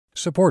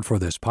Support for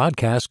this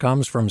podcast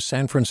comes from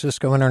San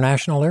Francisco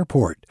International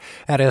Airport.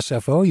 At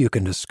SFO, you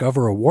can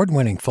discover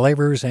award-winning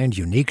flavors and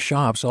unique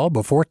shops all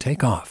before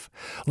takeoff.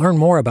 Learn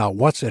more about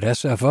what's at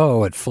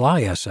SFO at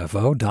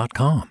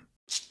flysfo.com.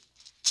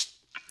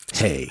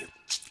 Hey,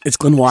 it's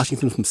Glenn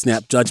Washington from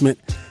Snap Judgment.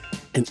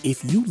 And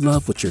if you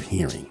love what you're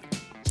hearing,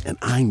 and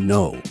I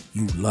know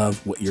you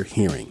love what you're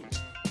hearing,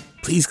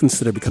 please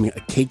consider becoming a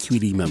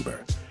KQED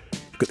member.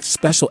 Get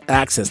special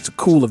access to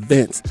cool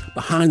events,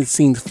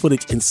 behind-the-scenes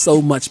footage, and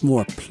so much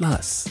more.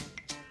 Plus,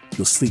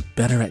 you'll sleep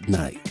better at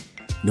night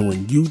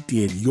knowing you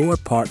did your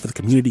part for the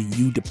community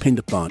you depend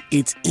upon.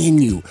 It's in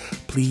you.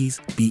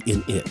 Please be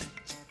in it.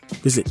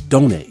 Visit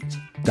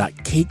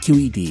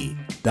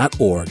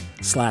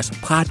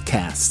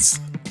donate.kqed.org/podcasts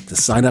to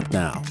sign up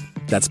now.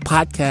 That's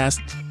podcast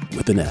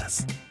with an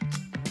S.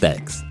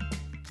 Thanks.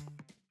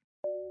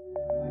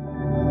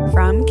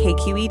 From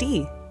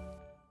KQED.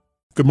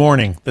 Good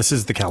morning. This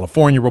is the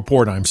California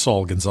Report. I'm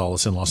Saul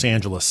Gonzalez in Los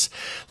Angeles.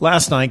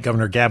 Last night,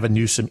 Governor Gavin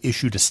Newsom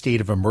issued a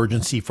state of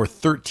emergency for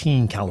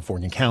 13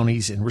 California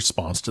counties in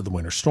response to the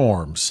winter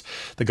storms.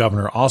 The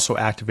governor also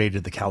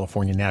activated the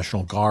California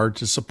National Guard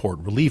to support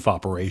relief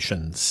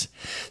operations.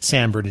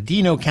 San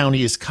Bernardino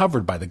County is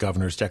covered by the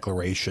governor's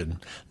declaration.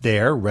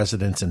 There,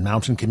 residents in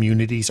mountain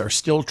communities are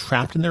still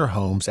trapped in their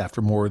homes after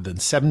more than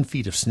 7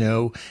 feet of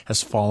snow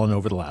has fallen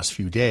over the last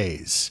few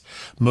days.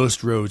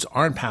 Most roads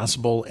aren't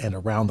passable, and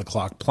around the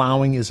clock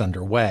plowing is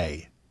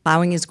underway.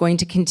 Plowing is going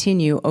to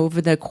continue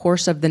over the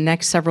course of the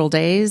next several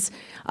days,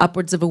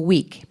 upwards of a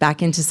week,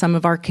 back into some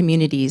of our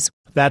communities.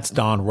 That's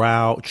Don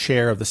Rao,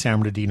 chair of the San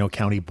Bernardino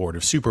County Board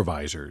of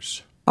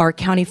Supervisors. Our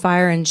county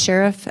fire and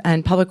sheriff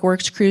and public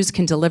works crews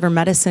can deliver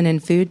medicine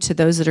and food to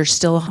those that are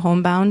still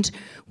homebound.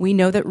 We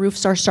know that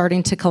roofs are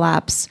starting to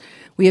collapse.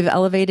 We have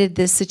elevated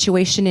this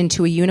situation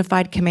into a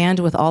unified command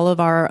with all of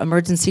our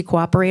emergency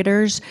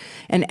cooperators,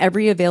 and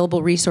every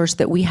available resource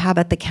that we have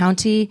at the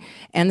county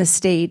and the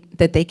state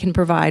that they can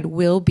provide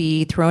will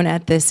be thrown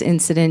at this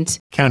incident.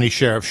 County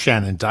Sheriff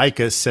Shannon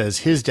Dykus says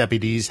his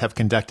deputies have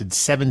conducted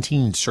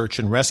 17 search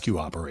and rescue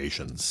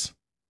operations.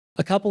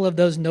 A couple of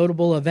those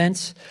notable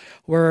events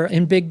were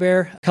in Big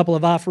Bear. A couple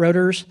of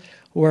off-roaders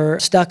were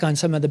stuck on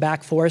some of the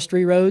back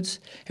forestry roads,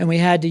 and we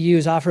had to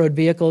use off-road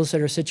vehicles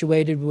that are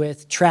situated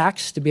with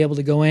tracks to be able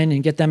to go in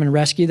and get them and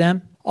rescue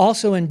them.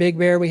 Also in Big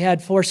Bear, we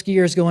had 4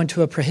 skiers go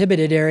into a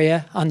prohibited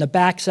area on the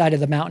back side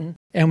of the mountain,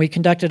 and we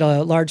conducted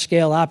a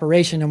large-scale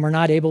operation, and we're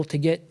not able to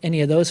get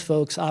any of those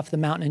folks off the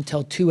mountain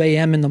until 2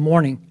 a.m. in the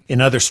morning. In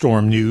other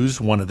storm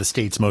news, one of the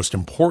state's most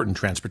important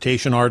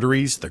transportation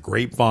arteries, the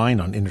Grapevine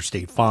on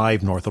Interstate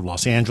 5 north of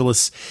Los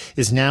Angeles,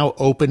 is now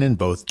open in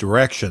both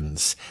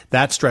directions.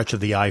 That stretch of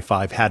the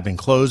I-5 had been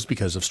closed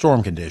because of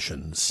storm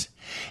conditions.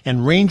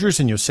 And rangers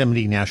in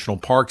Yosemite National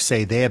Park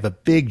say they have a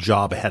big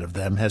job ahead of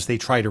them as they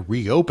try to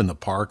reopen the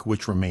park,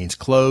 which remains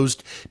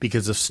closed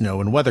because of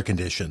snow and weather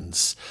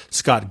conditions.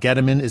 Scott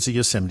Getteman is a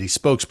Yosemite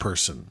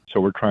spokesperson.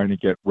 So we're trying to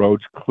get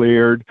roads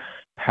cleared.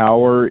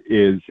 Power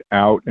is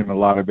out in a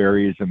lot of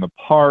areas in the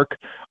park.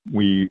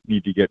 We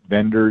need to get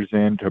vendors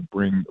in to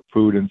bring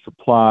food and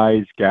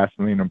supplies,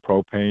 gasoline and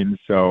propane.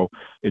 So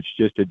it's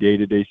just a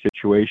day-to-day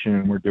situation,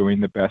 and we're doing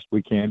the best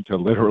we can to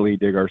literally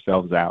dig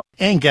ourselves out.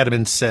 And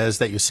Getteman says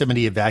that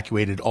Yosemite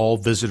evacuated all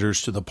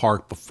visitors to the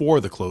park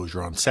before the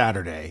closure on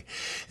Saturday.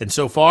 And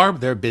so far,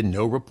 there have been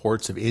no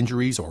reports of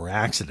injuries or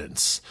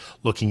accidents.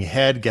 Looking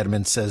ahead,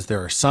 Getteman says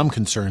there are some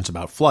concerns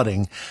about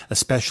flooding,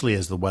 especially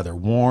as the weather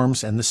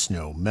warms and the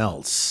snow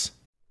melts.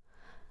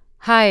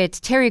 Hi,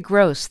 it's Terry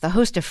Gross, the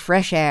host of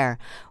Fresh Air.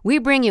 We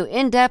bring you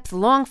in-depth,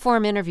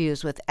 long-form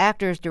interviews with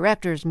actors,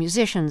 directors,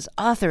 musicians,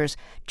 authors,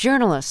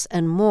 journalists,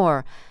 and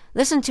more.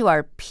 Listen to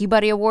our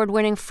Peabody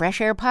Award-winning Fresh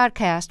Air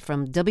podcast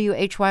from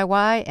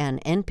WHYY and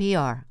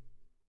NPR.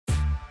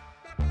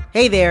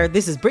 Hey there,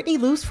 this is Brittany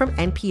Luce from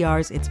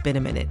NPR's It's Been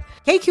a Minute.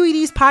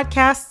 KQED's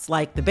podcasts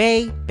like The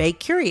Bay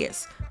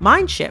Curious,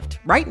 Mindshift,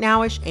 Right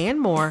Nowish, and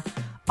more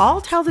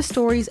all tell the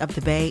stories of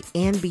the Bay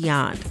and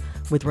beyond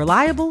with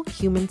reliable,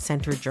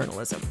 human-centered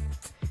journalism.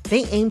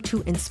 They aim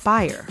to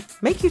inspire,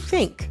 make you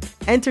think,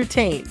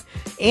 entertain,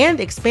 and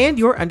expand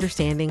your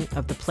understanding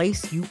of the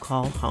place you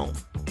call home.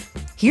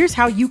 Here's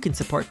how you can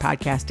support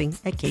podcasting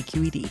at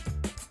KQED.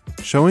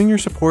 Showing your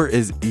support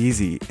is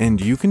easy,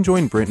 and you can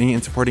join Brittany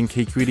in supporting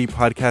KQED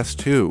Podcast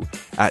too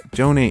at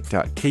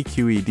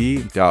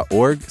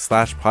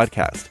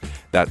donate.kqed.org/podcast.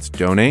 That's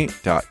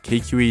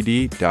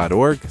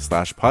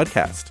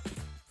donate.kqed.org/podcast.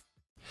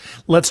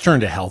 Let's turn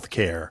to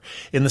healthcare.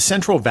 In the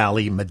Central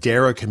Valley,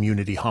 Madera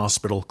Community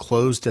Hospital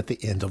closed at the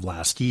end of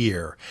last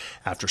year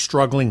after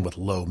struggling with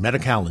low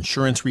Medi-Cal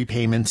insurance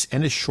repayments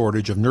and a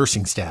shortage of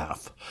nursing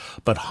staff.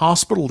 But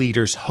hospital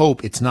leaders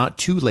hope it's not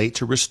too late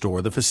to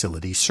restore the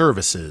facility's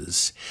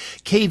services.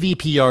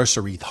 KVPR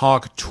Sarith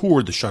Hawk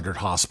toured the shuttered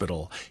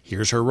hospital.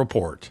 Here's her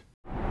report.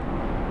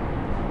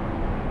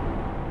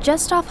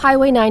 Just off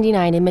Highway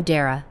 99 in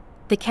Madera,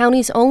 the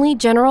county's only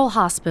general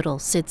hospital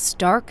sits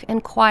dark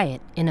and quiet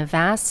in a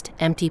vast,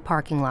 empty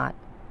parking lot.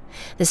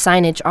 The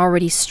signage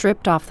already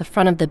stripped off the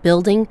front of the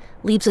building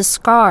leaves a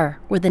scar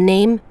where the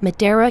name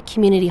Madera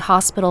Community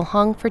Hospital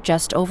hung for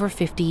just over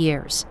 50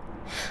 years.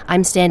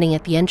 I'm standing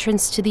at the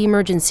entrance to the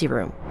emergency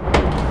room.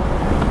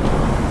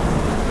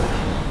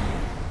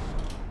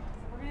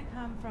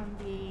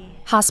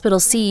 Hospital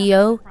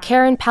CEO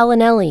Karen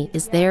Palinelli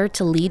is there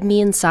to lead me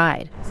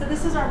inside. So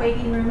this is our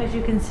waiting room, as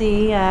you can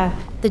see.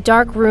 The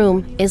dark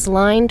room is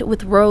lined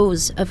with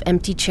rows of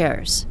empty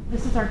chairs.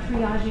 This is our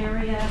triage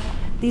area.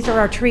 These are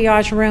our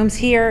triage rooms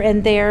here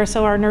and there,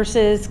 so our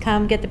nurses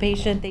come get the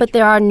patient. But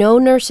there are no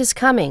nurses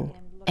coming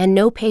and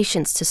no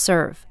patients to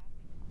serve.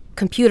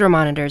 Computer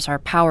monitors are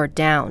powered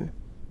down.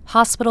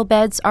 Hospital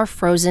beds are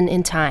frozen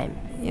in time.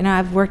 You know,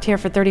 I've worked here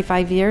for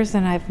 35 years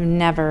and I've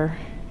never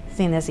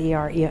seen this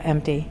ER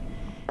empty.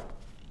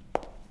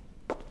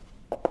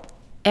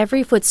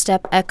 Every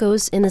footstep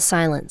echoes in the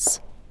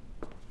silence.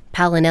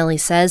 Palinelli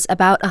says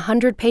about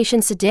 100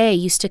 patients a day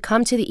used to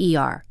come to the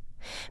ER.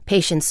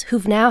 Patients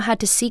who've now had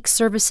to seek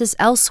services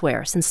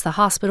elsewhere since the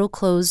hospital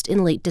closed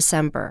in late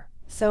December.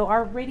 So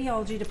our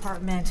radiology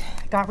department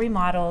got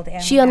remodeled.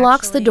 And she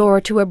unlocks the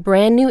door to a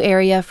brand new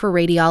area for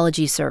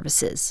radiology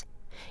services.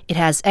 It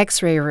has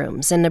x-ray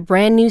rooms and a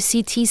brand new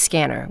CT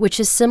scanner, which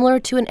is similar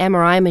to an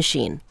MRI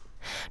machine.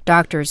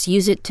 Doctors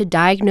use it to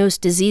diagnose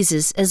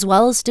diseases as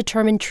well as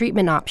determine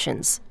treatment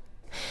options.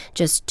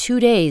 Just 2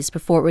 days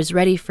before it was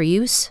ready for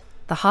use,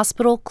 the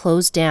hospital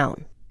closed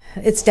down.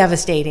 It's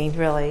devastating,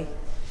 really.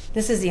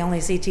 This is the only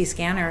CT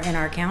scanner in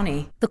our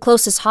county. The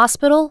closest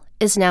hospital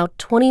is now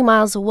 20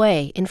 miles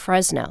away in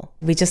Fresno.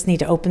 We just need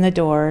to open the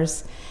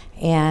doors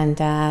and,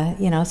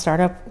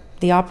 start up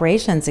the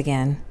operations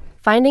again.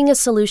 Finding a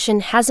solution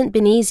hasn't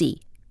been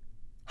easy.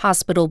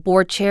 Hospital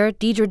board chair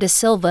Deidre Da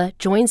Silva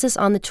joins us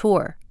on the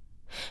tour.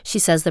 She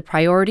says the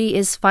priority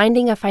is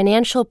finding a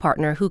financial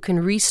partner who can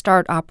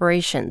restart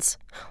operations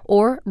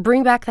or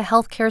bring back the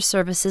healthcare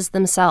services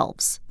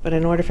themselves. But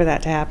in order for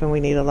that to happen, we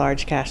need a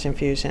large cash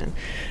infusion.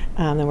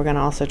 Then we're going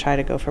to also try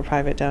to go for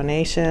private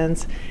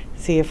donations,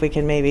 see if we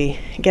can maybe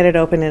get it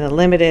open in a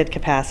limited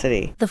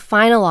capacity. The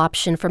final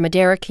option for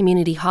Madera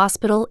Community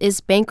Hospital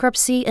is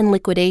bankruptcy and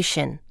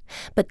liquidation.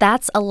 But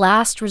that's a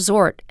last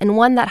resort and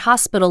one that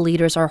hospital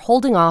leaders are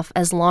holding off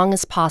as long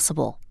as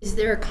possible. Is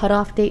there a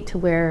cutoff date to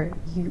where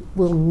you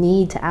will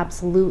need to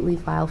absolutely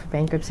file for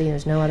bankruptcy and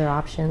there's no other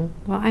option?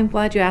 Well, I'm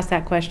glad you asked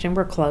that question.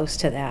 We're close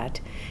to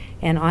that.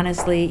 And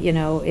honestly,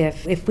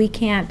 if we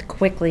can't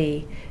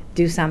quickly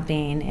do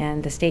something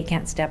and the state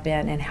can't step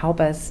in and help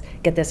us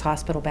get this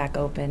hospital back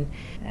open,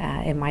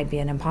 it might be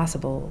an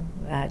impossible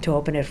to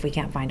open it if we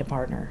can't find a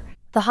partner.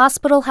 The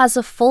hospital has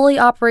a fully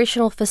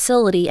operational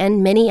facility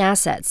and many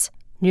assets,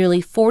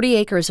 nearly 40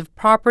 acres of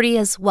property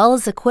as well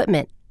as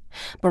equipment.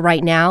 But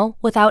right now,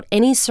 without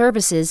any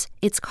services,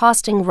 it's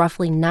costing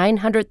roughly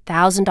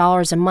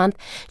 $900,000 a month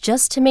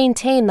just to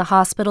maintain the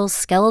hospital's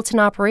skeleton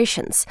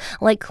operations,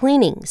 like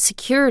cleaning,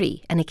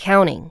 security, and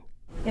accounting.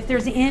 If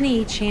there's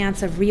any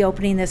chance of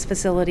reopening this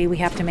facility, we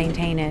have to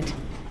maintain it.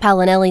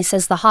 Palinelli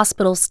says the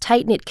hospital's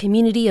tight-knit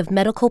community of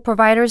medical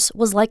providers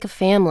was like a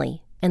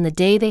family, and the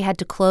day they had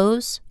to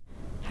close...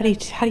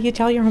 How do you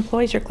tell your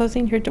employees you're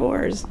closing your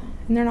doors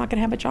and they're not going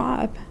to have a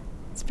job?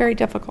 It's very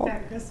difficult.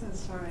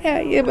 Yeah,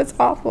 it was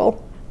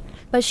awful.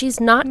 But she's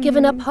not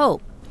given up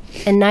hope,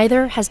 and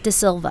neither has Da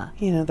Silva.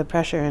 The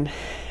pressure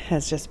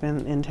has just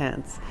been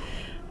intense.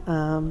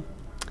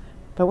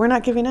 But we're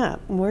not giving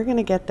up. We're going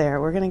to get there.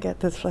 We're going to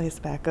get this place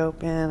back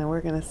open, and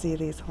we're going to see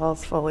these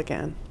halls full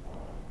again.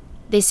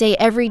 They say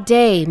every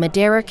day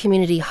Madera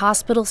Community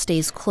Hospital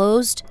stays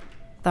closed,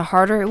 the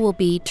harder it will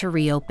be to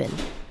reopen.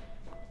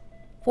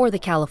 For the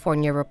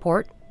California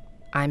Report,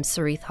 I'm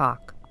Sarith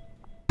Hawk.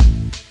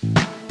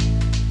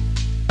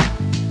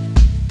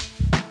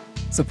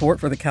 Support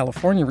for the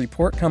California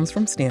Report comes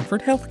from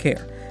Stanford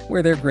Healthcare,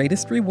 where their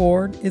greatest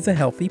reward is a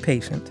healthy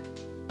patient.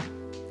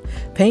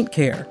 Paint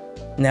Care,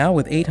 now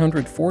with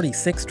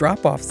 846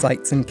 drop-off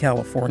sites in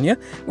California,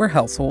 where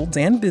households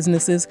and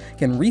businesses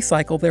can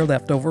recycle their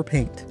leftover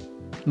paint.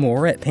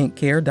 More at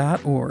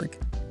paintcare.org.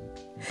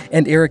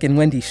 And Eric and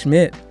Wendy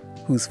Schmidt,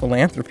 whose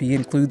philanthropy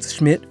includes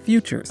Schmidt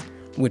Futures,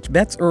 which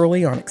bets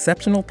early on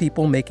exceptional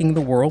people making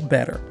the world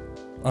better.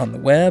 On the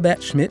web at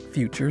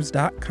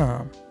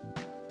schmidtfutures.com.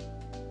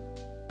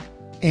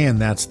 And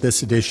that's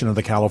this edition of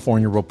the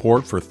California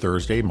Report for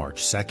Thursday,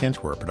 March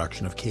 2nd. We're a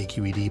production of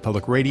KQED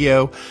Public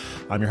Radio.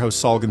 I'm your host,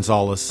 Saul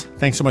Gonzalez.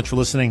 Thanks so much for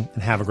listening,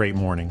 and have a great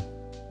morning.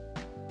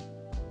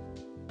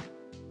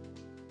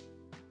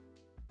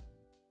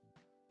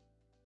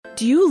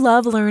 Do you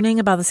love learning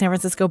about the San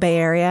Francisco Bay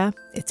Area?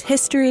 Its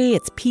history,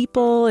 its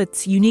people,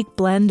 its unique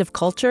blend of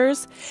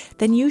cultures?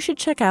 Then you should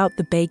check out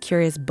the Bay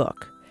Curious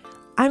book.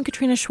 I'm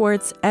Katrina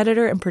Schwartz,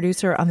 editor and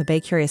producer on the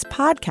Bay Curious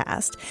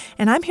podcast,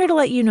 and I'm here to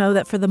let you know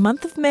that for the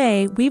month of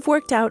May, we've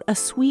worked out a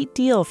sweet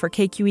deal for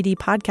KQED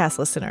podcast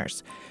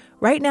listeners.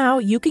 Right now,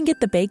 you can get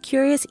the Bay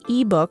Curious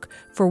ebook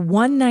for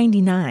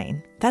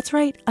 $1.99. That's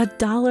right,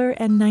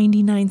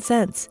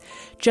 $1.99.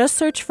 Just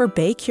search for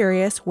Bay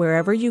Curious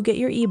wherever you get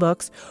your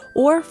ebooks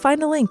or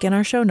find a link in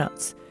our show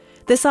notes.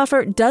 This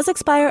offer does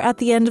expire at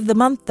the end of the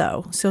month,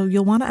 though, so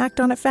you'll want to act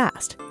on it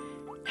fast.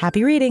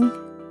 Happy reading!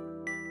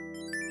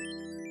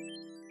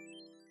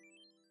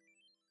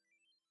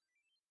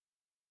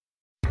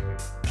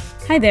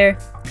 Hi there,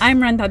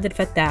 I'm Randa Abdel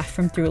Fattah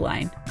from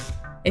Throughline.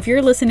 If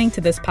you're listening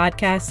to this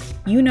podcast,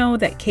 you know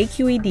that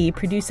KQED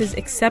produces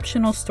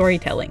exceptional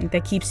storytelling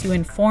that keeps you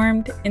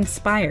informed,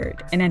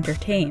 inspired, and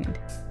entertained.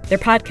 Their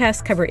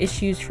podcasts cover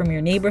issues from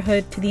your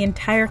neighborhood to the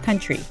entire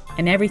country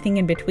and everything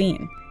in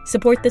between.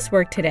 Support this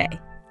work today.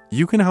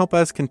 You can help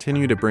us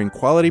continue to bring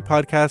quality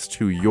podcasts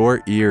to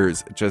your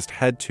ears. Just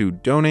head to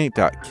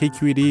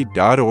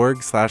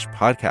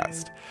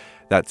donate.kqed.org/podcast.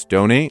 That's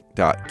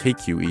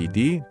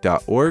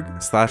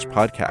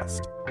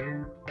donate.kqed.org/podcast.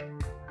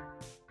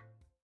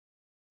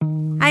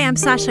 Hi, I'm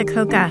Sasha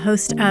Khokha,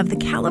 host of the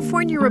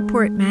California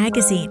Report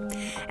magazine.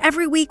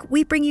 Every week,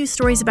 we bring you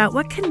stories about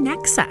what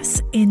connects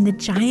us in the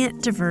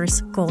giant,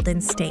 diverse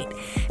Golden State.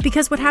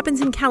 Because what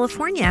happens in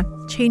California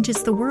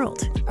changes the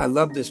world. I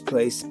love this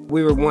place.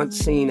 We were once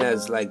seen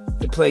as like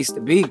the place to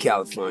be,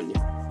 California.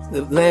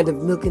 The land of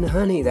milk and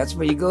honey. That's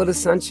where you go to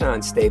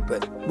Sunshine State,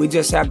 but we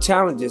just have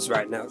challenges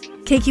right now.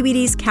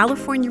 KQED's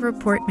California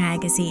Report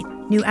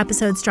magazine. New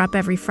episodes drop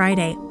every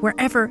Friday,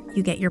 wherever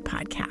you get your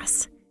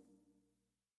podcasts.